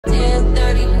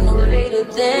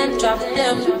drop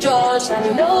them drawers. I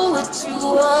know what you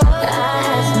want. I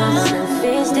ask myself,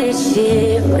 is this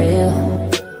shit real?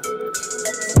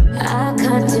 I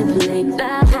contemplate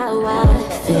about how I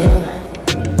feel,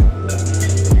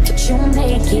 but you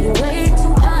make it way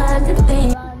too hard to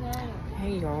think.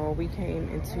 Hey y'all, we came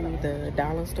into the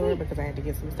dollar store because I had to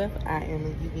get some stuff. I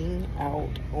am eating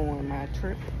out on my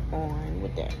trip on,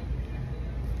 what day?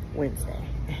 Wednesday.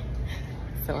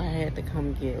 So I had to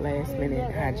come get last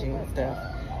minute hygiene stuff.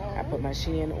 I put my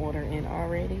Shein order in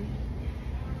already.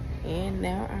 And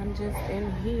now I'm just in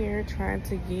here trying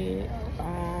to get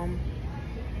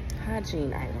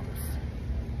hygiene items.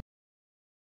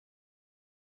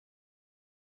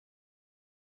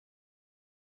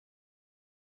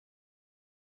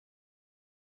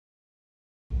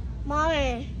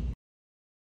 Mommy.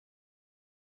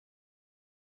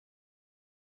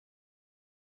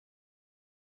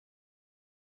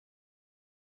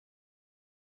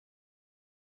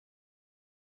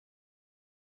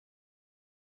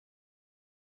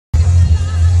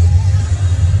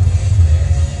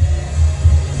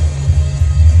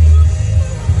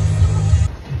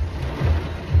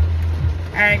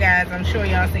 Alright guys, I'm sure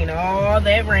y'all seen all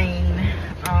that rain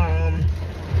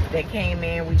that came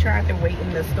in. We tried to wait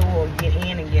in the store, get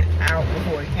in and get out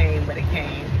before it came, but it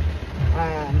came.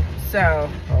 So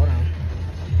hold on.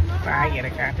 If I get a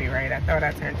copyright, I thought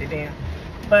I turned it down.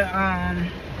 But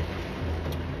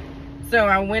so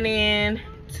I went in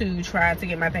to try to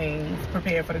get my things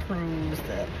prepared for the cruise,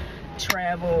 the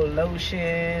travel,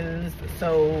 lotions,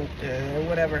 soap,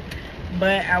 whatever.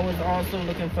 But I was also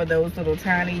looking for those little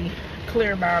tiny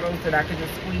clear bottles that I could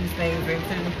just squeeze things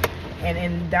into. And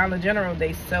in Dollar General,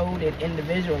 they sold it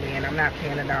individually, and I'm not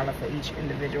paying $1 for each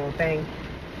individual thing.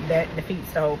 That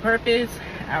defeats the whole purpose.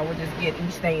 I would just get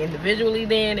each thing individually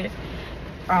then, if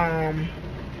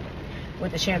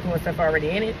with the shampoo and stuff already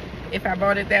in it, if I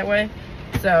bought it that way.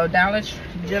 So Dollar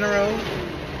General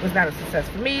was not a success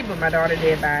for me, but my daughter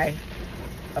did buy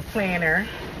a planner.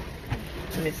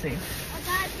 Let me see.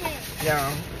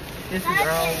 Y'all, this is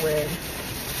all wet.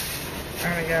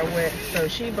 I got wet. So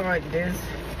she bought this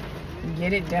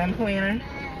Get It Done planner.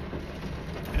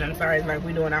 And I'm sorry, it's like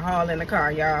we're doing a haul in the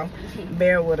car, y'all.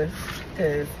 Bear with us,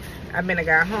 because I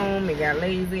got home and got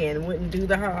lazy and wouldn't do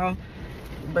the haul.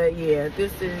 But yeah,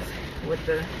 this is what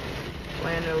the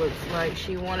planner looks like.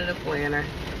 She wanted a planner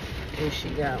and she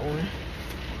got one.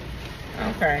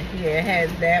 Okay, yeah, it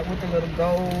has that with the little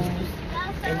goals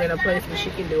and then a place where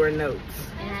she can do her notes.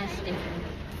 It has stickers.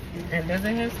 And does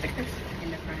it have stickers?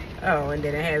 In the front. Oh, and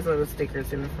then it has little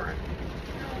stickers in the front.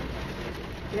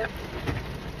 Yep.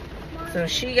 So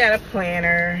she got a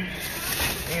planner,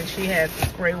 and she has a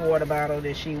spray water bottle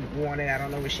that she wanted. I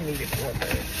don't know what she needed for,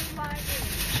 but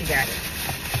she got it.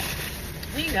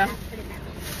 There you go.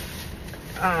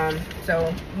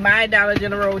 So my Dollar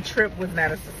General trip was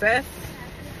not a success,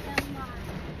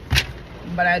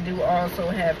 but I do also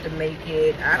have to make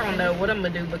it. I don't know what I'm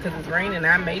gonna do because it's raining.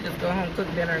 I may just go home, cook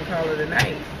dinner, and call it a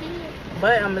night.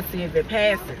 But I'm gonna see if it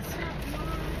passes.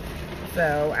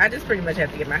 So I just pretty much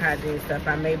have to get my hygiene stuff.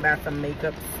 I may buy some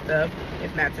makeup stuff,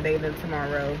 if not today, then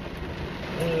tomorrow.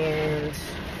 And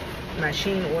my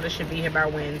Shein order should be here by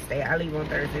Wednesday. I leave on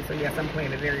Thursday, so yes, I'm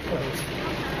playing it very close.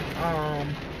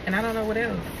 And I don't know what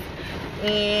else.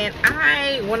 And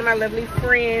one of my lovely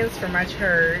friends from my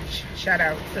church, shout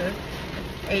out to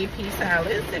AP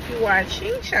Silas, if you're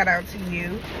watching, shout out to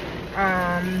you.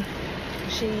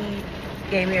 She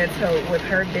gave me a tote with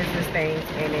her business things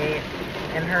in it,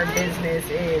 and her business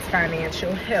is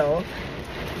financial health.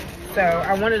 So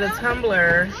I wanted a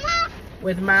tumbler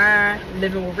with my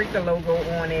Living with Rika logo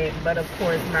on it, but of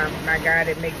course my guy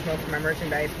that makes most of my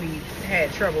merchandise, we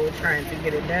had trouble trying to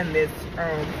get it done this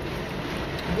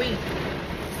week.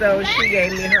 So she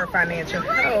gave me her financial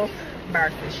health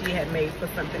box that she had made for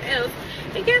something else,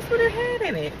 and guess what it had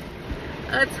in it?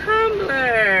 A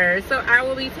tumbler. So I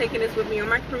will be taking this with me on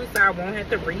my cruise, so I won't have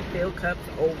to refill cups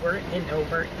over and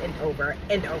over and over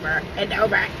and over and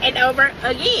over and over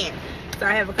again. So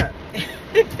I have a cup.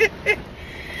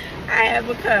 I have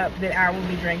a cup that I will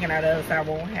be drinking out of, so I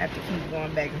won't have to keep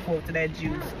going back and forth to that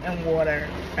juice and water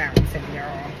fountain,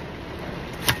 y'all.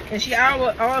 And she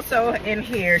also in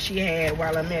here, she had,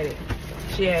 while I'm at it,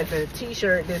 she has a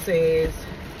t-shirt that says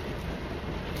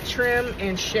Trim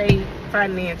and Shape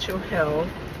Financial Health.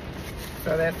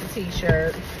 So that's the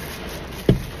t-shirt,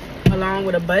 along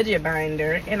with a budget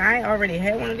binder. And I already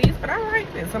had one of these, but I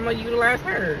like this. I'm gonna utilize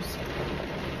hers.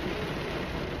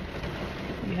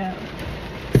 Yeah.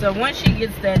 So once she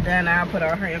gets that done, I'll put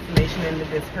all her information in the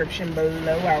description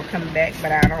below. I'll come back,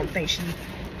 but I don't think she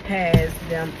has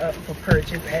them up for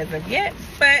purchase as of yet,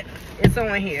 but it's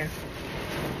on here.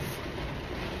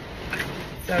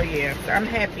 So yeah, so I'm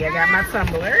happy. I got my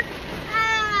tumbler.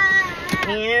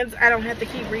 And I don't have to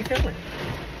keep refilling.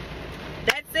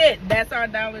 That's it. That's our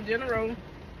Dollar General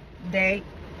day.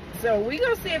 So we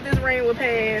gonna see if this rain will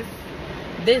pass.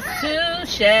 This too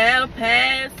shall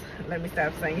pass. Let me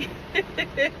stop singing.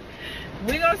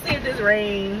 We're gonna see if this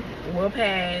rain will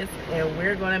pass, and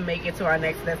we're gonna make it to our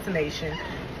next destination,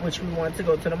 which we want to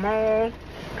go to the mall.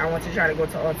 I want to try to go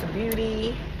to Ulta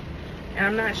Beauty, and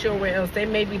I'm not sure where else. They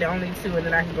may be the only two, and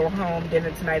then I can go home.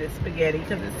 Dinner tonight is spaghetti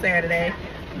because it's Saturday.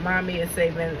 Mommy is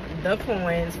saving the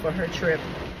coins for her trip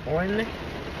on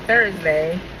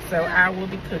Thursday, so I will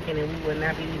be cooking, and we will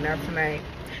not be eating out tonight.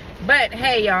 But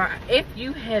hey, y'all, if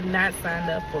you have not signed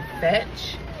up for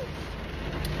Fetch,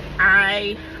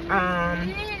 I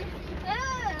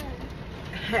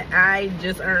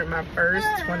just earned my first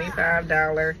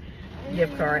 $25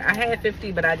 gift card. I had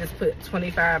 50, but I just put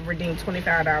 25, redeemed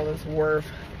 $25 worth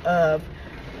of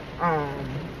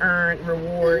earned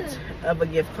rewards of a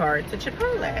gift card to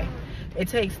Chipotle. It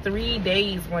takes 3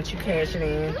 days once you cash it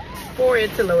in for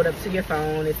it to load up to your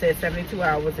phone. It says 72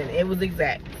 hours, and it was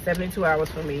exact 72 hours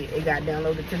for me. It got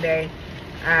downloaded today.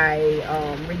 I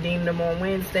redeemed them on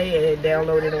Wednesday, and it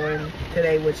downloaded on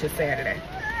today, which is Saturday.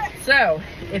 So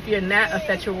if you're not a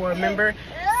Fetch Reward member,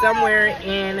 somewhere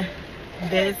in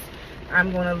this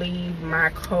I'm going to leave my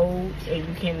code, and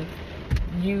you can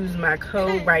use my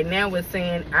code. Right now it's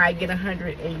saying I get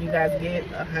 100 and you guys get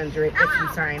 100 if you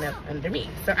sign up under me.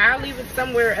 So I'll leave it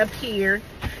somewhere up here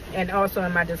and also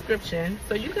in my description,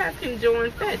 so you guys can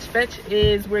join Fetch. Fetch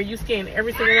is where you scan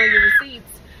every single one of your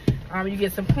receipts. You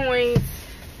get some points.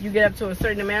 You get up to a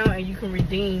certain amount, and you can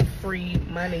redeem free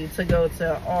money to go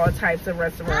to all types of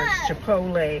restaurants: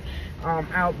 Chipotle,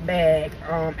 Outback,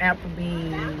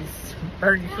 Applebee's,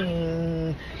 Burger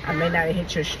King. I may not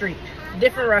hit your street.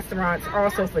 Different restaurants.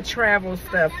 Also for travel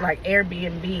stuff like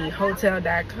Airbnb,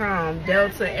 Hotel.com,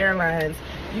 Delta Airlines.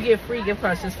 You get free gift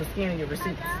cards just for scanning your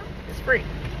receipts. It's free.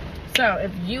 So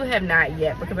if you have not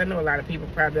yet, because I know a lot of people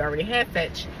probably already have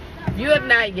Fetch, if you have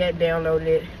not yet downloaded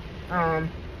it,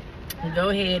 go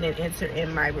ahead and enter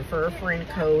in my refer a friend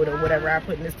code or whatever I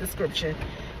put in this description,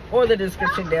 or the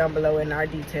description down below in our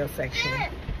details section,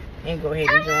 and go ahead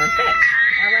and join Fetch.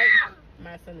 All right,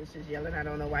 my son is just yelling. I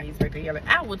don't know why he's back there yelling.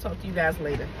 I will talk to you guys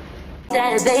later.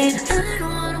 I don't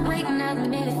wanna wait another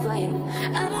minute for you.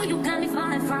 I know you got me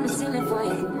falling from the ceiling for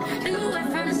you. Knew it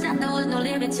from the start, there was no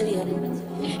limit to you,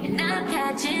 and I'm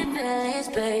catching feelings,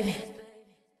 baby.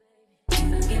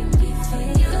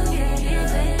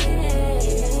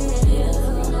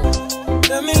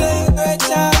 Let me lay a great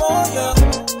time on you.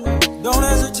 Don't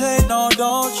hesitate, no,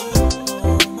 don't you?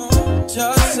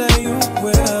 Just say you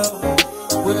will.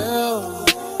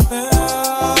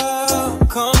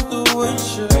 Come through and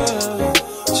chill.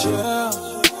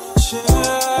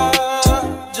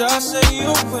 Just say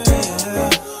you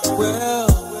will.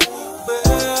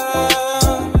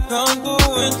 Come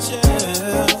through and chill.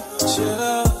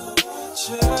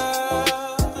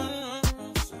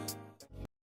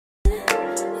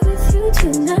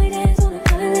 Tonight is on an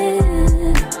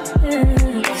island.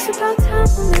 It's about time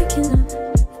for waking up.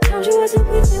 Times you wasn't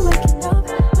with me waking up.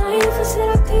 Now you feel set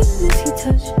up, please miss your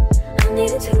touch. I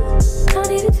needed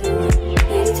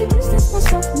to distance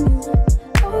myself from you.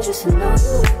 I was just in love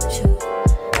with you,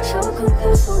 so I come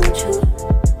close, won't you?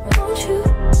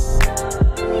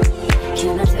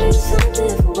 Can I tell you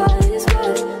something for what it's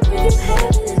worth? If you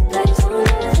have this place on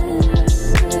earth,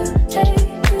 take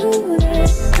you there,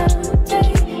 I'll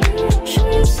take you. Show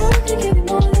you something, give you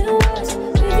more than words.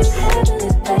 If you have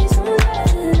this place on earth,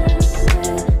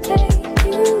 take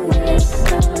you there,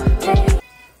 I'll take.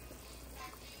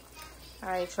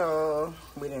 Alright, y'all,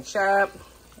 we done shop,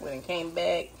 we done came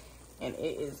back, and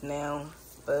it is now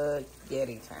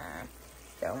spaghetti time.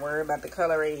 Don't worry about the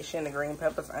coloration, the green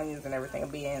peppers, onions, and everything will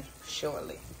be in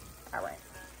shortly. Alright.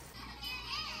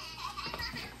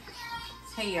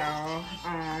 Hey y'all,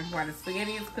 while the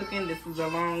spaghetti is cooking, this is a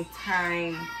long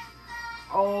time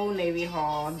Old Navy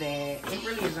haul that it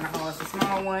really isn't a haul, it's a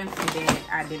small one that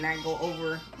I did not go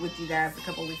over with you guys a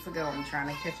couple weeks ago. I'm trying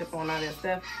to catch up on all that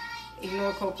stuff.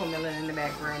 Ignore Coco Melon in the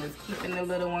background, is keeping the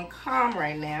little one calm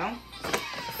right now.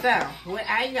 So what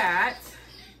I got,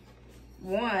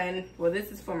 one, well,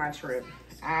 this is for my trip.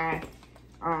 I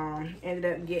ended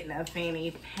up getting a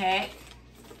fanny pack,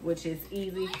 which is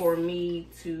easy for me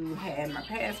to have my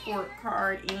passport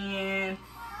card in,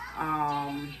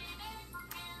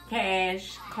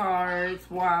 cash, cards,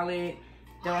 wallet.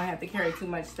 Don't have to carry too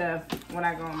much stuff when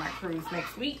I go on my cruise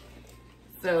next week.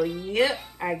 So yep,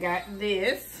 I got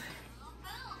this.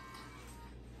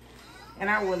 And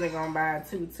I wasn't gonna buy a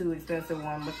too expensive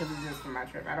one because it's just for my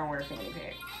trip. I don't wear a fanny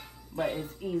pack. but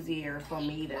it's easier for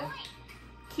me to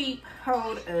keep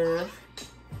hold of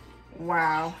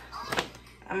while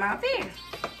I'm out there.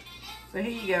 So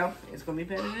here you go. It's gonna be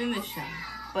better than this shine,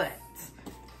 but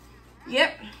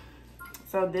yep.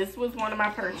 So this was one of my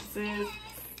purchases,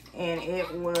 and it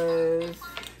was,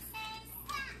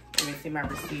 let me see my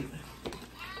receipt.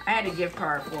 I had a gift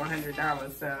card for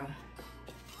 $100, so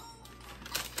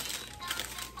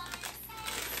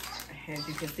as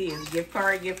you can see, it's gift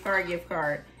card, gift card, gift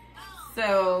card.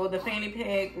 So the fanny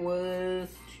pack was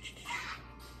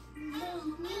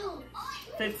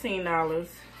 $15.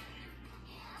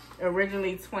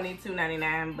 Originally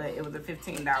 $22.99, but it was a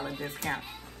 $15 discount.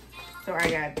 So I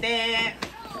got that.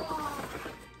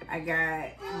 I got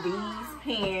these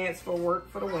pants for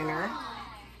work for the winter.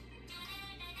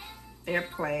 They're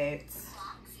plaids.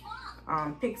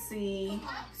 Pixie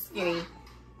skinny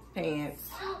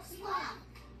pants.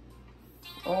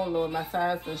 Oh Lord, my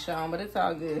size is shown, but it's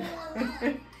all good.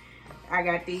 I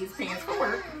got these pants for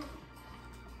work.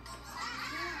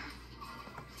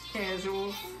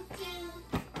 Casuals.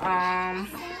 I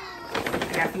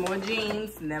got some more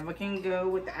jeans. Never can go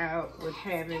with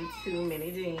having too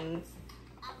many jeans.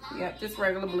 Yep, just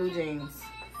regular blue jeans.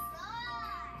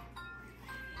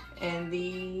 And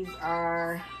these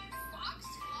are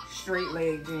straight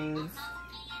leg jeans.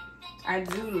 I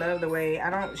do love the way, I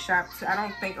don't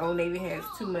think Old Navy has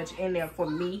too much in there for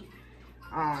me.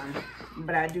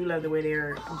 But I do love the way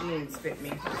their jeans fit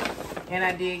me. And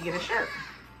I did get a shirt.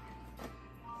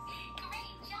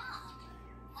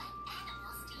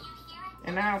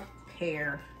 And I'll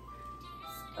pair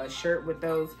a shirt with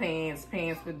those pants,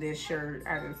 pants with this shirt.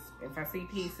 If I see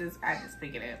pieces, I just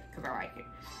pick it up because I like it.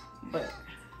 But,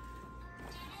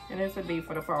 and this would be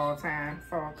for the fall time,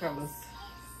 fall colors.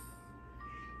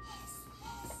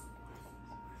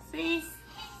 See,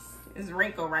 it's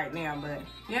wrinkled right now, but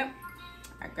yep,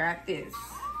 I got this.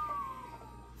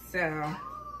 So,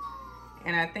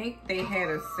 and I think they had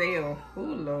a sale. Oh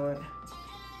Lord.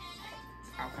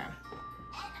 Okay.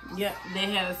 Yep,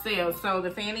 they had a sale. So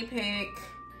the fanny pack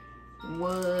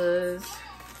was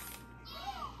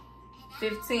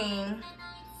 $15.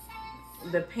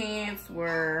 The pants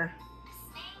were,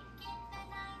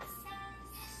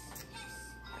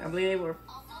 I believe they were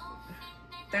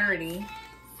 $30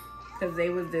 because they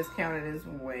was discounted as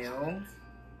well.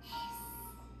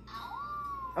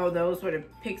 Oh, those were the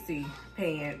Pixie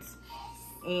pants.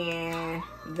 And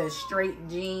the straight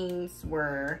jeans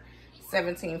were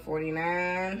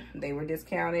 $17.49. They were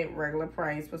discounted. Regular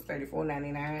price was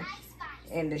 $34.99.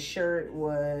 And the shirt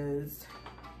was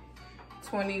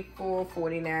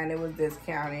 $24.49. It was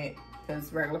discounted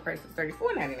because regular price was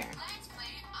 $34.99.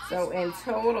 So in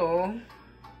total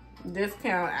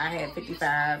discount, I had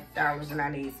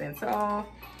 $55.98 off,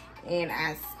 and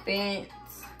I spent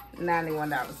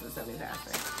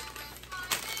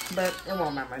 $91.75. But it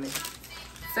wasn't my money.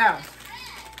 So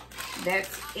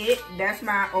that's it. That's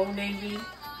my Old Navy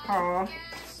haul.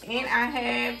 And I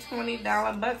have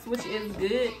 $20 bucks, which is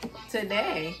good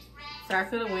today. So I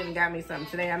could have went and got me something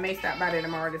today. I may stop by there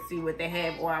tomorrow to see what they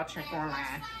have, or I'll check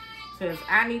online. Because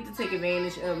I need to take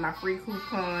advantage of my free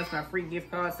coupons, my free gift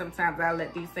cards. Sometimes I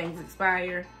let these things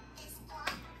expire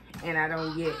and I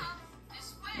don't get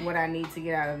what I need to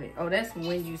get out of it. Oh, that's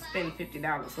when you spend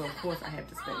 $50. So of course I have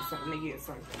to spend something to get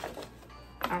something.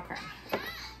 Okay.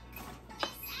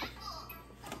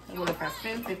 Well, if I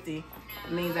spend $50,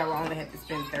 it means I will only have to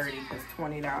spend $30 because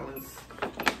 $20.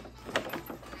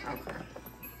 Okay.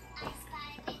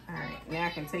 Alright, now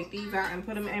I can take these out and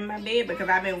put them in my bed because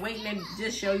I've been waiting to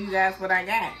just show you guys what I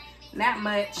got. Not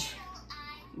much,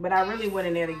 but I really went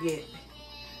in there to get,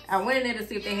 I went in there to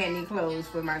see if they had any clothes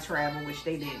for my travel, which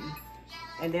they didn't.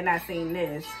 And then I seen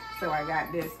this, so I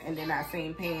got this, and then I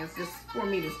seen pants just for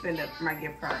me to spend up my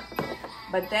gift card.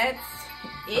 But that's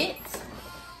it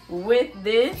with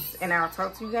this, and I'll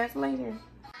talk to you guys later.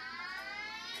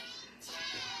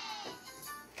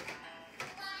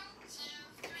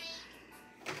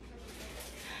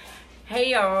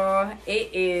 Hey y'all, it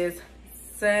is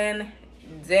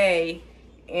Sunday,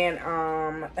 and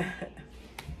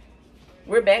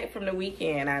we're back from the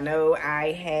weekend. I know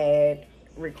I had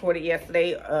recorded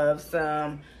yesterday of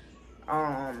some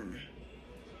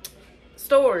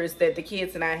stores that the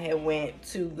kids and I had went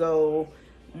to go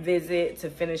visit to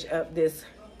finish up this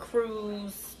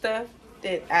cruise stuff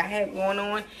that I had going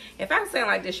on. If I sound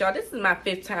like this, y'all, this is my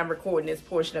 5th time recording this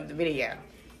portion of the video.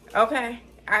 Okay,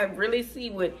 I really see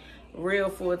what real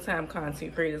full-time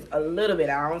content creators a little bit.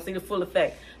 I don't see the full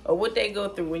effect of what they go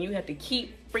through when you have to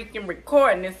keep freaking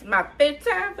recording. This is my 5th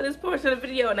time for this portion of the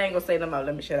video, and I ain't gonna say no more.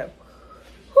 Let me shut up.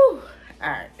 Whew. All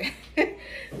right.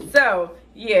 So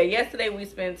yeah, yesterday we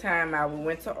spent time out. We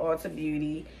went to Ulta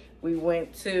Beauty. We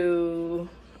went to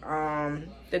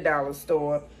the dollar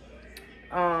store.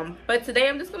 But today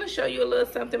I'm just going to show you a little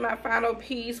something. My final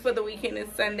piece for the weekend is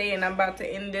Sunday, and I'm about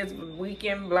to end this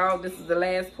weekend vlog. This is the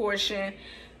last portion.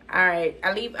 Alright,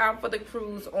 I leave out for the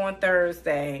cruise on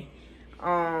Thursday.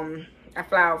 I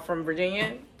fly out from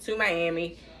Virginia to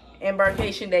Miami.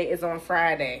 Embarkation day is on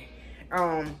Friday.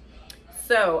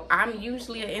 So I'm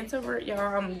usually an introvert,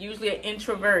 y'all. I'm usually an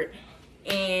introvert,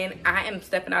 and I am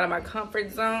stepping out of my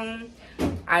comfort zone.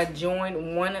 I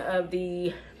joined one of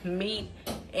the meet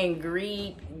and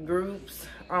greet groups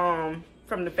from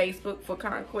the Facebook for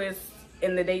Conquest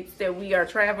and the dates that we are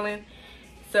traveling.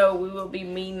 So we will be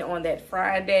meeting on that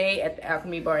Friday at the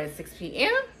Alchemy Bar at 6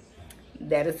 p.m.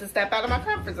 That is to step out of my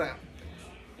comfort zone.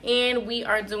 And we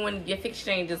are doing gift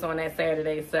exchanges on that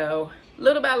Saturday. So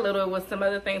little by little, with some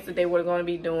other things that they were going to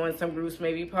be doing. Some groups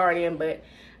may be partying, but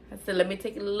I said, let me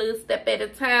take it a little step at a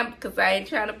time, because I ain't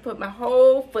trying to put my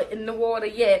whole foot in the water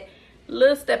yet.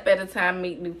 Little step at a time,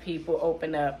 meet new people,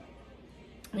 open up,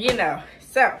 you know.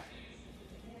 So,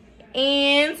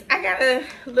 and I got a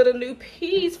little new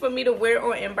piece for me to wear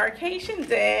on Embarkation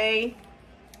Day.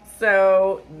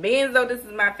 So, being though this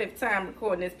is my 5th time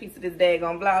recording this piece of this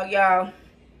daggone vlog, y'all,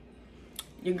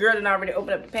 your girl done already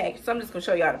opened up the package. So I'm just going to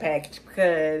show y'all the package,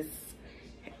 because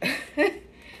the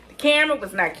camera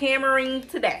was not cameraing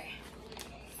today.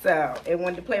 So, it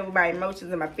wanted to play with my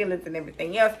emotions and my feelings and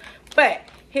everything else. But,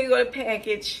 here go the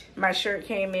package. My shirt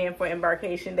came in for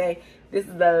Embarkation Day. This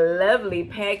is the lovely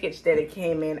package that it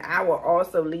came in. I will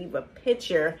also leave a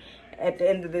picture at the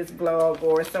end of this vlog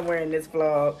or somewhere in this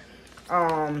vlog.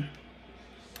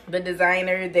 The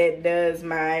designer that does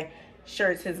my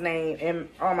shirts, his name, and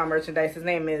all my merchandise, his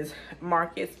name is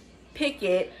Marcus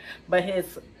Pickett, but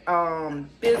his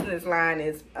business line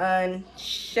is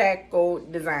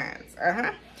Unshackled Designs.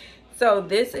 So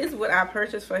this is what I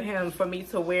purchased for him for me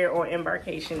to wear on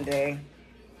Embarkation Day.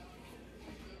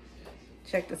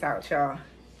 Check this out, y'all.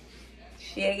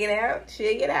 Check it out.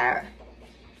 Check it out.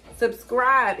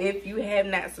 Subscribe if you have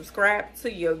not subscribed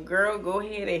to your girl. Go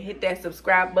ahead and hit that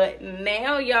subscribe button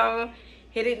now, y'all.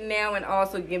 Hit it now, and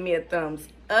also give me a thumbs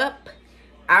up.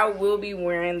 I will be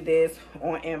wearing this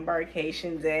on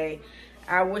Embarkation Day.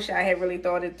 I wish I had really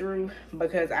thought it through,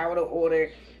 because I would have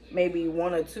ordered maybe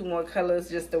 1 or 2 more colors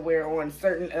just to wear on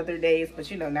certain other days,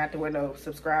 but you know, not to wear no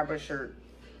subscriber shirt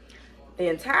the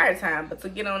entire time, but to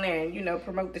get on there and, you know,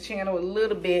 promote the channel a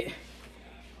little bit.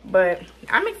 But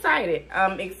I'm excited.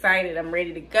 I'm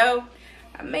ready to go.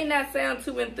 I may not sound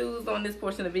too enthused on this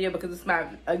portion of the video, because it's my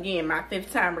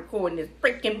 5th time recording this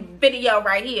freaking video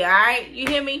right here. All right, you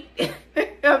hear me?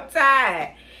 I'm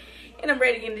tired, and I'm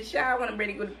ready to get in the shower, and I'm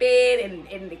ready to go to bed,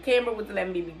 and the camera was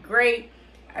letting me be great.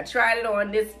 I tried it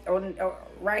on this,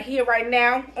 right here, right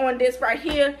now, on this right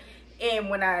here. And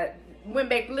when I went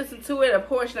back to listen to it, a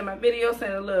portion of my video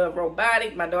sounded a little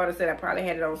robotic. My daughter said I probably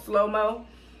had it on slow-mo.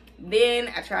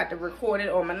 Then I tried to record it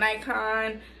on my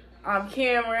Nikon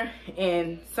camera,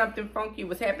 and something funky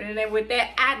was happening there with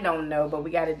that. I don't know, but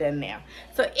we got it done now.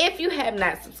 So if you have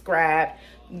not subscribed,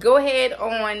 go ahead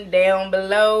on down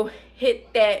below.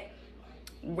 Hit that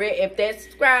red, if that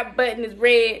subscribe button is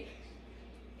red,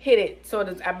 hit it so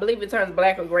that I believe it turns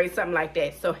black or gray, something like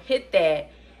that. So hit that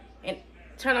and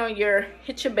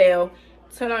hit your bell,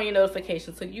 turn on your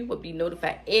notifications, so you will be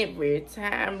notified every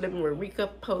time Living with Rika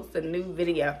posts a new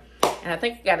video. And I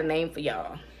think I got a name for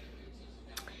y'all.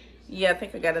 Yeah, I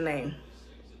think I got a name.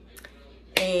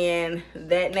 And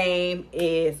that name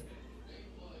is,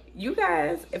 you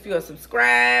guys, if you're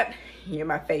subscribed, you're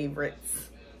my favorites.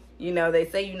 You know, they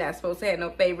say you're not supposed to have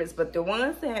no favorites, but the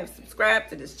ones that have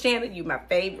subscribed to this channel, you my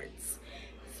favorites.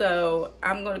 So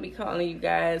I'm going to be calling you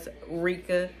guys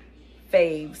Rika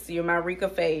Faves. You're my Rika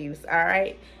Faves, all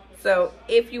right? So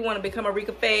if you want to become a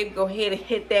Rika Fave, go ahead and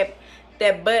hit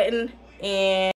that button, and